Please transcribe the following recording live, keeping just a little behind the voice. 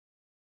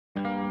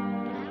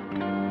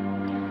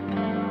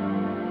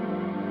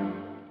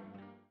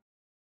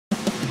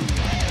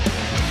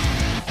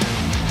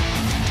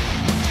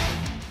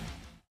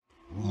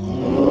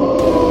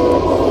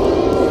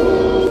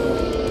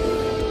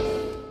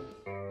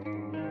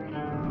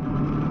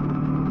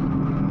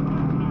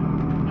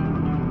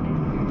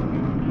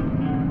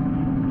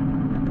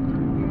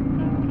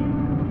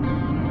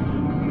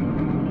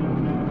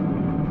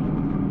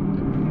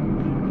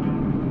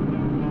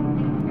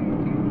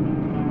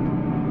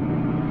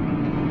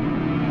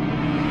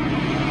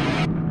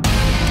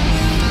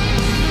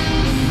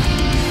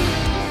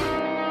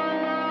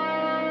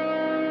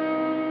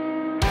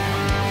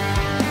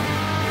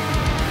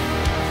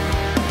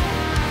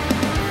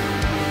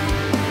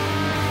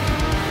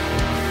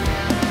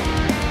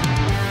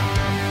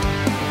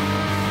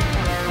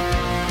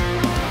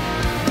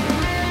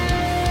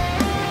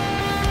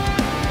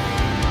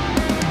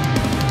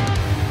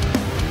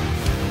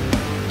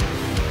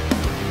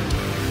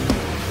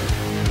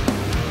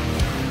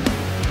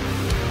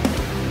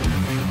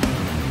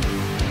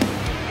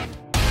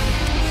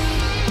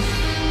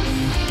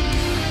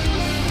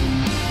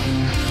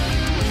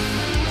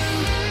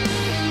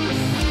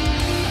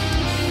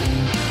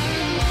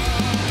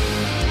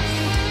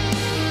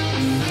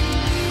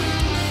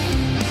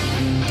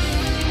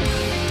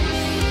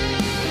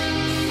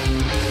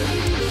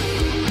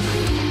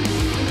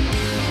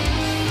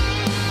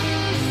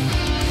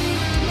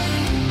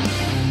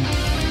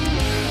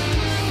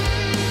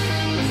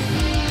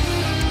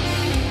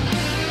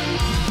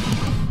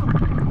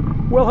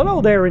Well,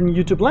 hello there in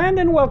YouTube land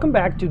and welcome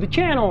back to the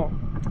channel.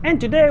 And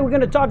today we're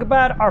going to talk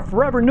about our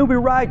Forever Newbie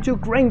ride to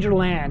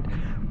Grangerland,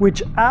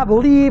 which I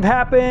believe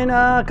happened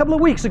a couple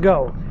of weeks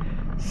ago.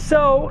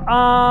 So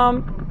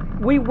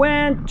we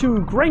went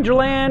to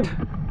Grangerland,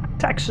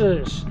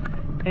 Texas,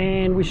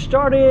 and we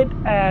started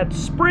at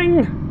Spring,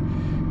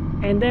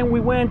 and then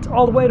we went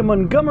all the way to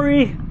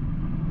Montgomery,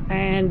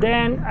 and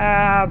then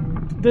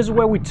this is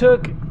where we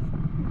took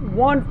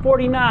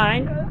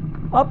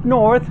 149 up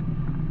north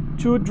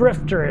to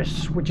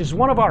Drifters, which is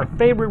one of our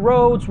favorite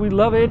roads. We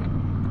love it,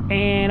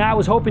 and I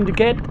was hoping to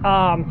get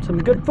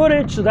some good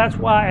footage, so that's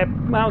why I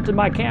mounted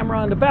my camera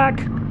on the back,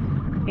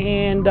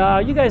 and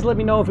you guys let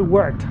me know if it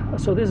worked.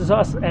 So this is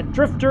us at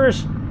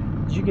Drifters.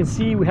 As you can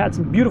see, we had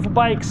some beautiful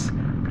bikes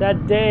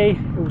that day.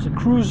 It was a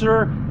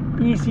cruiser,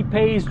 easy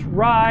paced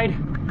ride,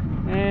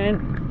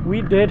 and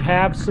we did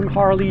have some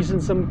Harleys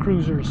and some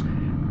cruisers.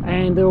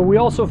 And we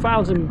also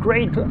found some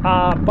great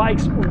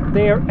bikes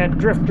there at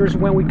Drifters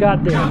when we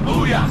got there.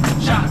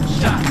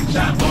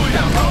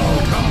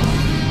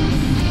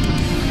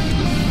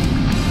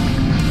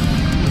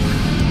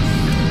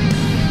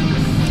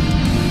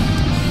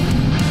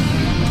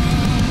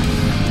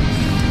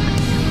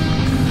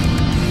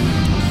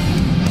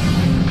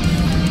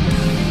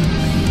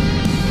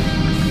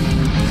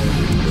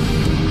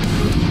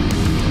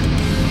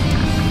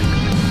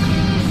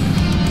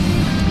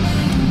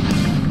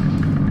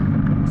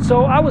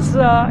 So I was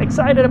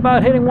excited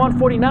about hitting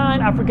 149.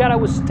 I forgot I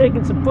was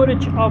taking some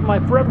footage of my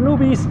Forever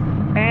Noobies,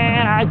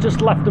 and I just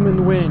left them in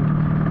the wind.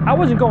 I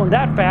wasn't going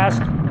that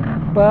fast,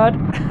 but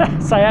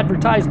as I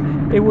advertised,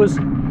 it was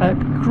a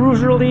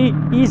cruiserly,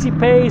 easy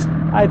pace.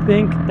 I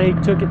think they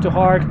took it to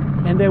heart,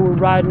 and they were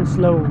riding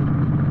slow.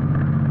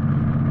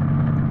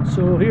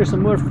 So here's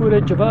some more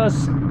footage of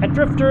us at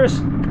Drifters.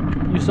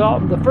 You saw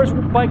the first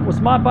bike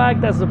was my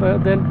bike. That's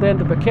then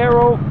the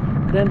Vaquero,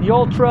 then the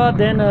Ultra,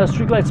 then a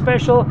Streetlight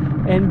Special,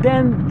 and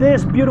then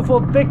this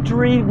beautiful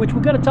Victory, which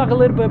we're going to talk a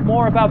little bit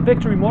more about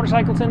Victory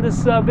motorcycles in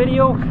this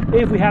video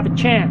if we have a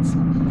chance.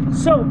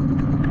 So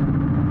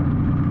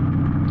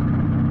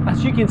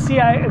as you can see,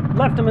 I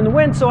left them in the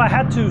wind, so I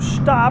had to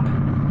stop.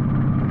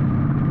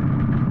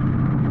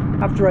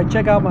 After I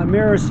check out my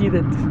mirror, see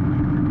that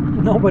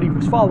nobody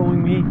was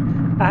following me,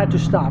 I had to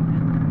stop.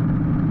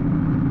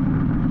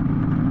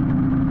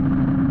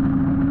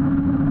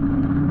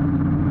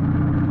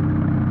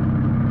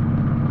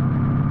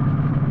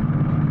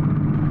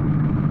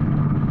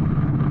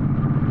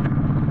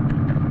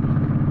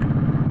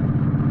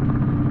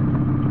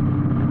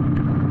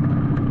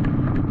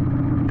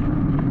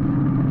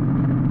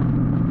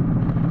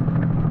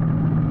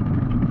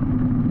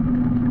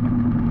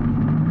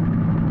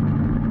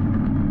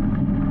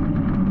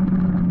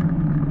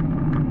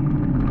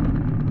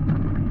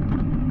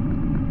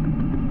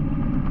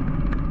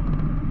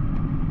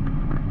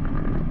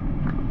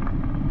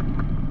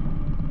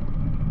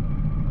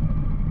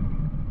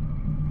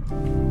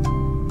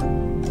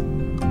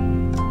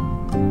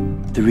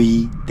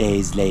 Three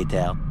days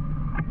later.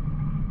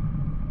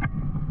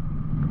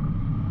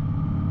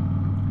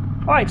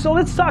 All right, so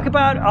let's talk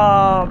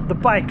about the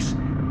bikes.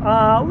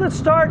 Let's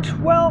start,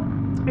 well,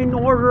 in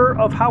order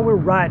of how we're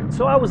riding.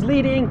 So I was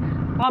leading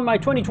on my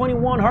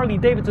 2021 Harley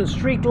Davidson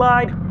Street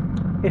Glide.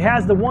 It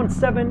has the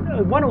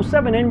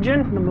 107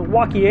 engine, the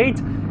Milwaukee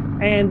 8,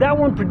 and that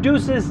one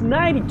produces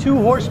 92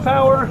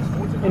 horsepower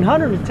and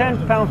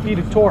 110 pound-feet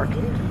of torque.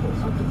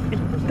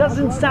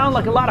 Doesn't sound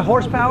like a lot of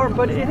horsepower,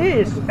 but it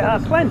is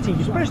plenty,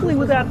 especially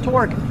with that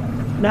torque.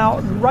 Now,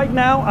 right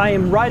now, I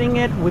am riding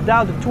it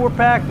without the tour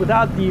pack,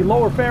 without the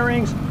lower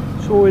fairings,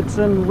 so it's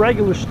in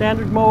regular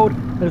standard mode,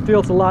 and it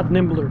feels a lot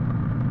nimbler.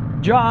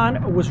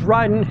 John was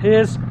riding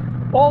his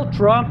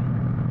Ultra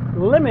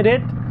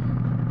Limited,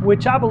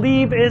 which I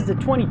believe is the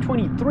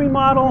 2023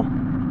 model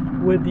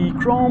with the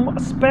chrome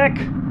spec,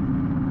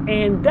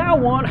 and that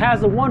one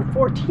has a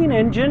 114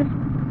 engine,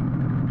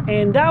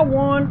 and that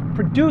one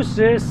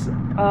produces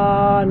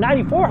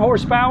 94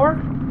 horsepower,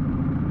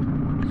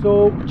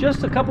 so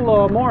just a couple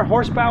of more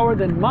horsepower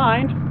than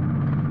mine,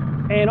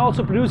 and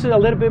also produces a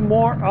little bit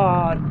more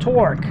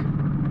torque.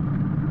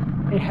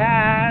 It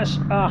has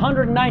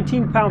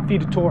 119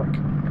 pound-feet of torque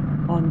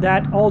on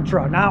that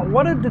Ultra. Now,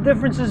 what are the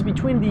differences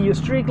between the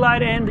Street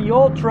Glide and the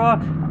Ultra?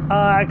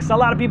 Because a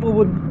lot of people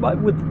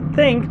would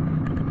think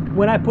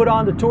when I put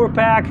on the tour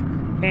pack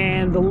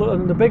and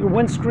the bigger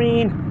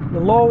windscreen, the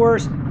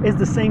lowers, is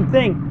the same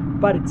thing,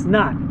 but it's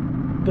not.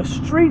 The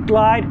Street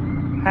Glide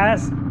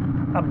has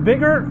a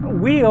bigger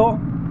wheel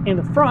in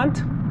the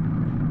front,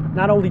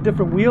 not only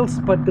different wheels,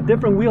 but the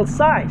different wheel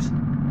size,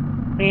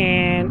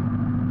 and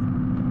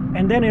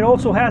then it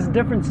also has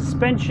different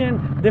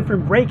suspension,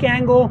 different brake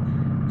angle,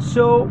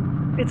 so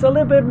it's a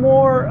little bit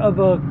more of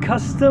a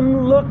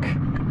custom look,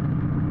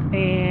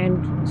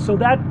 and so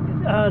that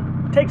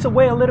takes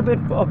away a little bit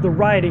of the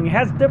riding. It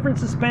has different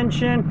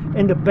suspension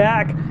in the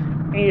back,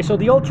 and so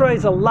the Ultra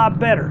is a lot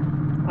better.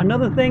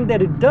 Another thing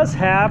that it does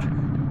have,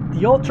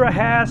 the Ultra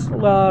has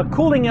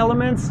cooling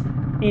elements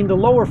in the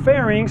lower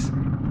fairings.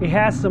 It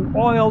has some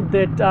oil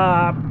that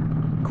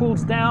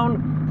cools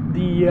down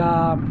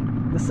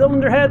the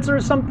cylinder heads or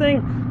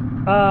something.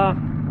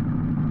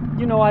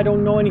 You know, I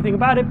don't know anything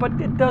about it, but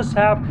it does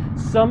have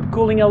some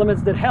cooling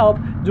elements that help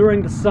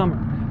during the summer.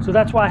 So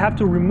that's why I have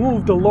to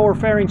remove the lower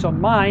fairings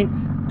on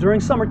mine during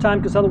summertime,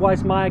 because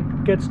otherwise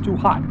mine gets too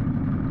hot.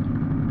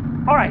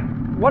 All right,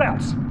 what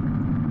else?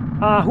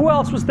 Who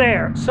else was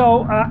there?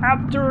 So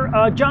after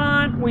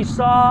John, we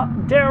saw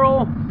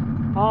Daryl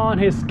on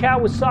his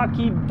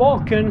Kawasaki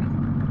Vulcan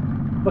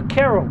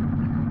Vaquero.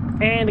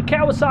 And the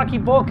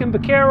Kawasaki Vulcan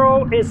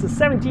Vaquero is a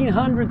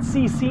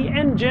 1700cc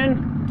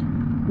engine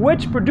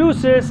which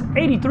produces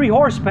 83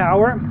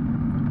 horsepower,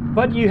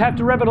 but you have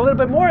to rev it a little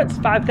bit more. It's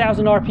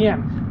 5,000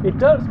 RPM. It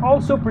does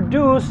also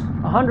produce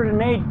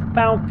 108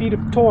 pound-feet of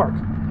torque.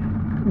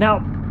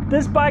 Now,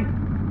 this bike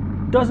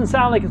doesn't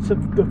sound like it's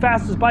the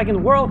fastest bike in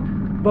the world,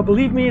 but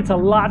believe me, it's a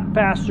lot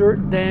faster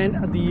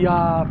than the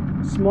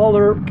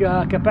smaller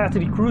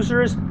capacity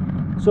cruisers.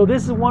 So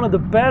this is one of the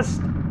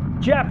best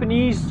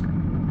Japanese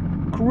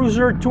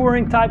cruiser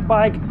touring type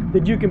bike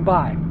that you can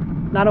buy.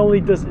 Not only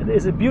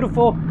is it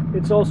beautiful,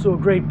 it's also a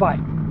great bike.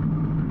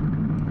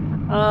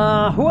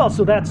 Who else?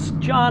 So that's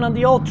John on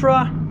the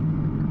Ultra.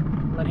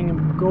 Letting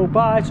him go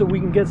by so we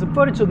can get some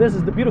footage. So this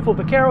is the beautiful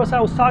Vaqueros I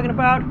was talking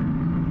about.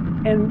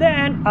 And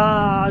then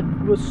that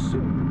was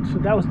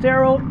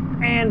Daryl.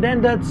 And then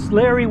that's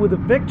Larry with the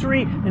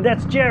Victory. And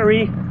that's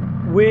Jerry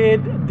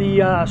with the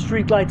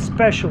Streetlight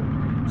Special.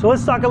 So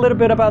let's talk a little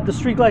bit about the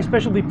Streetlight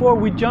Special before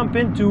we jump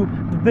into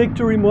the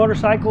Victory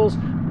motorcycles.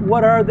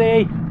 What are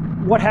they?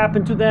 What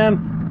happened to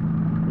them?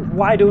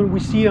 Why don't we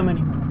see them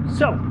anymore?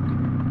 So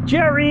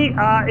Jerry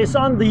is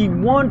on the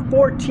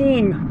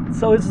 114.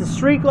 So it's the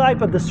Streetlight,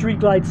 but the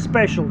Streetlight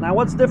Special. Now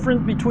what's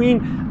different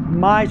between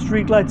my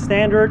Streetlight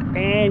Standard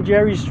and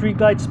Jerry's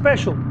Streetlight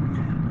Special?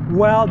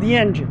 Well, the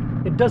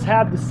engine. It does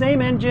have the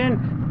same engine,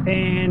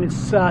 and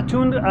it's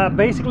tuned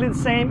basically the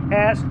same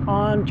as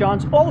on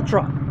John's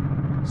Ultra.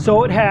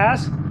 So it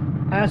has,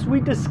 as we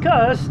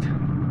discussed,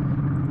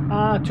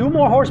 2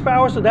 more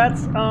horsepower, so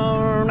that's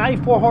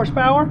 94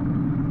 horsepower,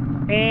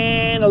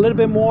 and a little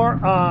bit more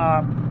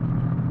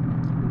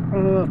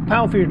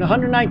pound-feet,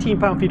 119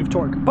 pound-feet of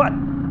torque. But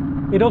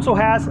it also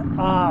has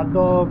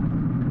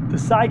the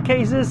side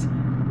cases,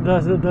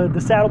 the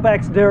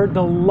saddlebags. They're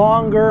the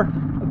longer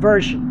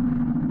version.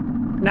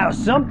 Now,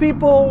 some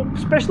people,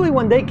 especially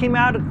when they came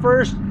out at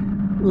first,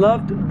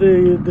 loved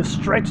the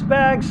stretched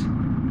bags,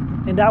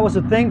 and that was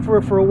a thing for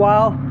a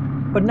while.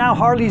 But now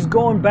Harley's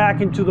going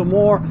back into the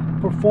more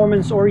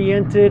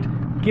performance-oriented,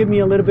 give me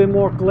a little bit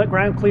more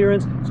ground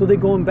clearance, so they're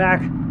going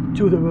back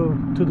to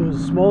the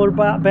smaller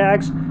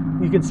bags.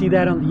 You can see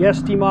that on the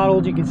ST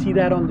models. You can see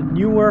that on the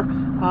newer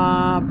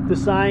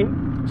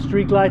design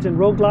Streetlights and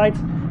Road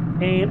Glides.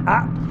 And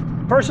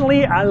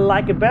personally, I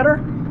like it better.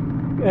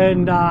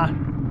 And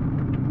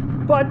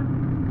but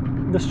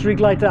the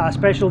Streetlight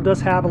Special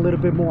does have a little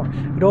bit more.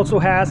 It also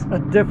has a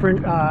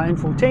different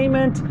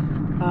infotainment,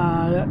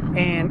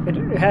 and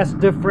it has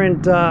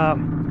different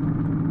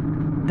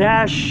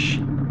dash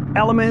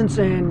elements,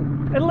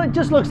 and it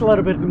just looks a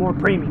little bit more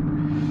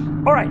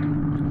premium. All right,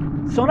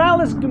 so now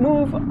let's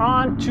move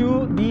on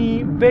to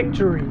the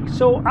Victory.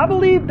 So I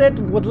believe that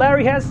what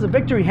Larry has is a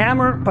Victory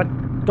Hammer, but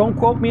don't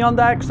quote me on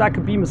that because I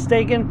could be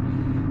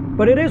mistaken.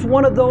 But it is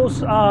one of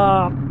those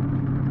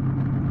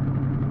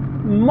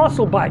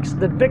muscle bikes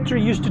that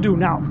Victory used to do.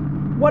 Now,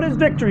 what is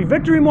Victory?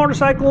 Victory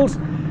Motorcycles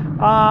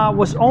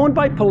was owned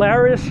by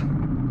Polaris,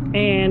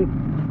 and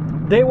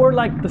they were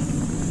like the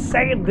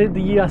second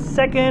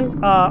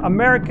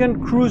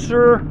American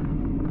cruiser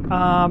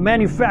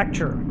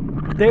manufacturer.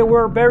 They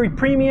were very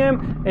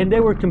premium, and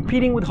they were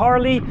competing with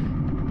Harley.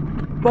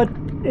 But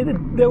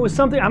there was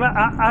something,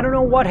 I don't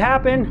know what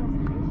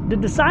happened. The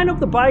design of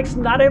the bikes,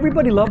 not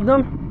everybody loved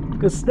them,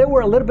 because they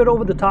were a little bit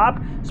over the top,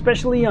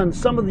 especially on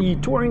some of the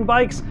touring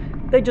bikes.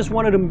 They just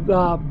wanted them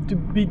to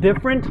be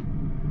different,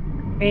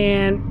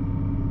 and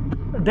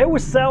they were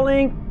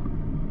selling,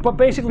 but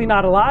basically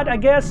not a lot, I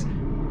guess.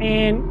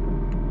 And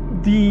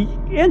the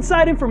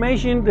inside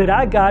information that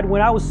I got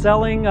when I was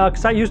selling,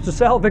 because I used to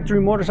sell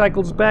Victory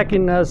motorcycles back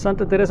in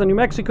Santa Teresa, New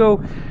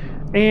Mexico,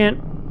 and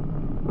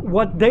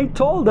what they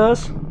told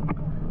us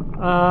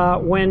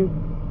when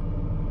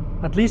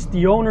at least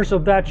the owners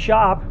of that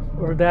shop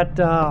or that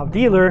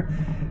dealer,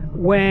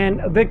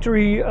 when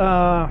Victory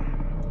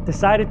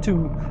decided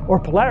to, or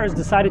Polaris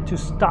decided to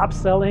stop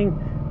selling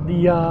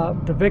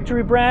the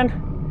Victory brand,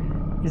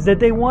 is that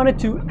they wanted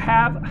to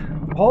have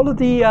all of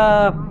the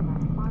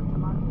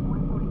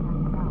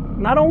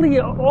not only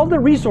all the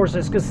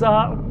resources, because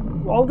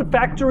all the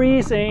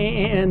factories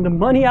and the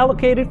money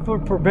allocated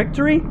for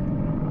Victory,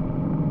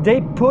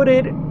 they put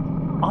it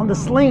on the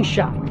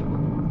Slingshot.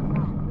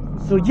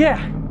 So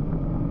yeah,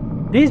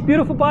 these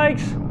beautiful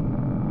bikes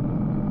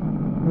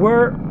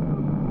were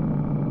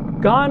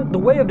gone the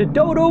way of the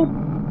dodo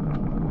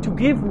to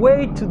give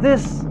way to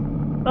this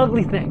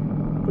ugly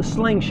thing, the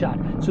Slingshot.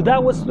 So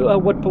that was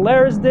what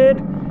Polaris did,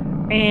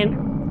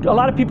 and a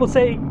lot of people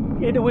say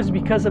it was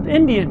because of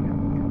Indian,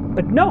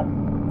 but no,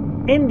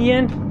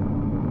 Indian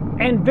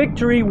and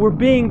Victory were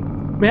being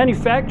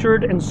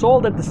manufactured and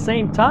sold at the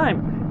same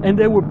time, and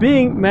they were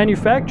being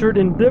manufactured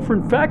in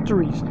different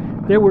factories.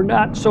 They were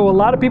not, so a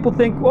lot of people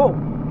think, whoa,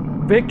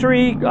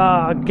 Victory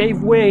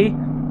gave way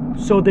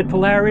so that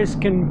Polaris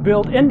can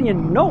build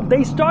Indian. No,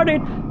 they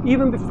started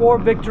even before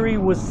Victory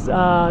was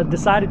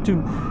decided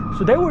to.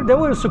 So they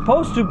were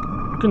supposed to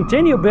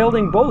continue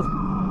building both,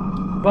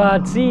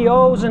 but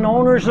CEOs and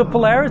owners of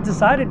Polaris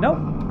decided, no,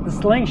 the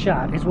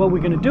Slingshot is what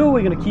we're going to do.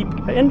 We're going to keep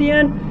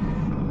Indian,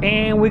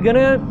 and we're going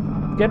to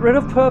get rid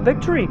of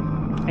Victory,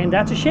 and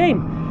that's a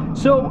shame.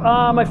 So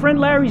my friend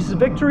Larry's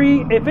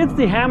Victory, if it's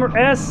the Hammer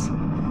S,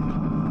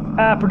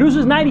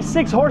 produces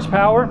 96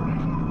 horsepower,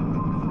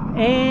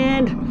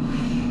 and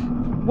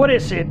what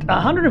is it?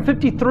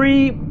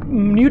 153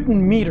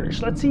 Newton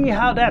meters. Let's see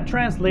how that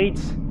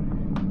translates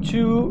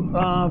to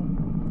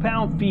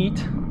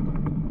pound-feet.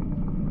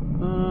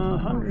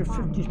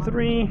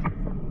 153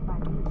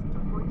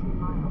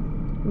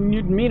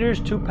 Newton meters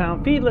to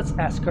pound-feet. Let's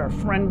ask our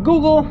friend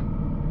Google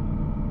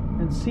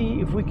and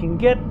see if we can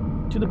get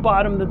to the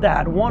bottom of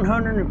that.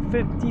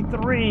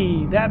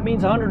 153. That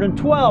means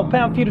 112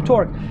 pound-feet of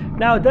torque.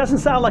 Now, it doesn't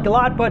sound like a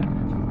lot, but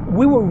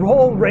we were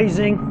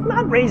riding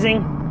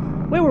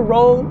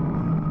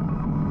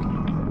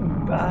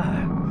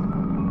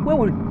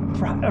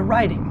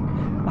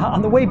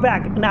on the way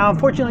back. Now,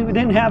 unfortunately, we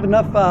didn't have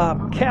enough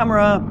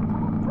camera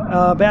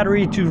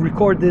battery to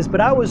record this, but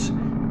I was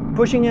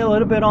pushing it a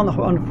little bit on the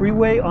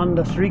freeway, on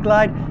the street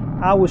glide.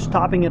 I was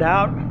topping it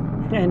out,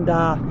 and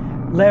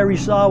Larry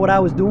saw what I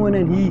was doing,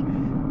 and he,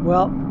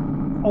 well,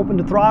 opened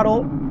the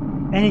throttle,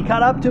 and he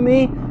caught up to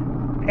me.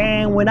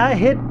 And when I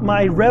hit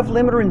my rev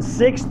limiter in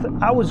 6th,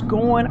 I was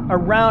going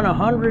around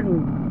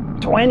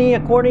 120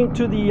 according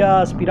to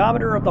the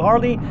speedometer of the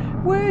Harley,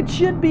 which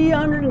should be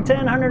 110,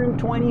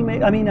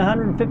 120, I mean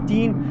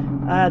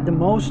 115 at the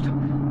most.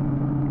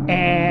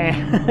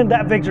 And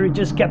that Victory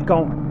just kept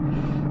going.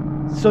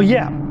 So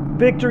yeah,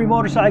 Victory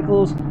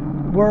motorcycles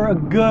were a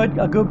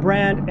good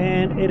brand,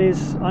 and it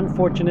is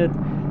unfortunate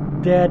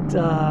that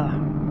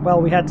well,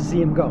 we had to see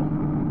him go.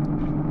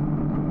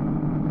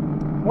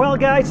 Well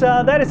guys,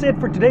 that is it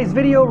for today's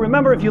video.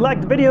 Remember, if you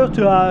liked the video,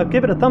 to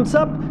give it a thumbs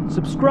up,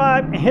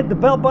 subscribe, and hit the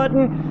bell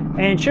button,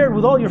 and share it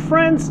with all your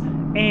friends.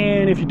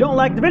 And if you don't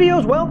like the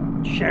videos, well,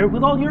 share it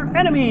with all your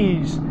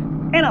enemies.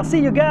 And I'll see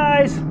you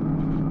guys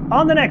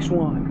on the next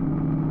one.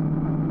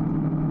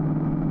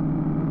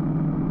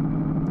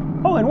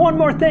 Oh, and one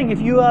more thing, if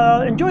you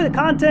enjoy the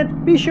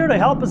content, be sure to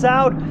help us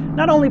out,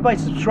 not only by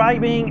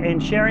subscribing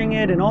and sharing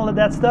it and all of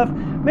that stuff.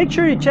 Make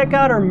sure you check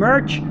out our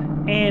merch,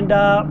 and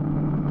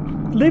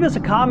leave us a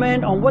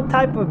comment on what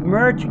type of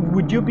merch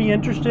would you be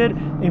interested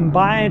in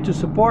buying to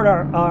support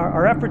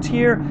our efforts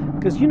here,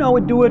 because you know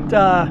we do it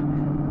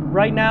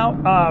right now.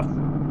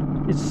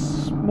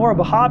 It's more of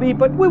a hobby,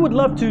 but we would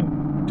love to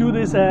do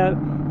this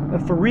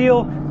for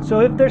real.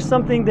 So if there's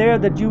something there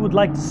that you would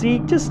like to see,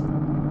 just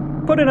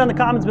put it in the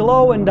comments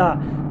below, and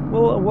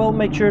we'll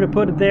make sure to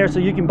put it there so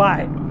you can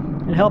buy it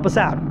and help us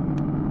out.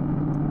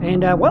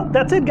 And well,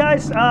 that's it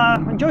guys.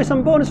 Enjoy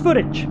some bonus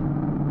footage.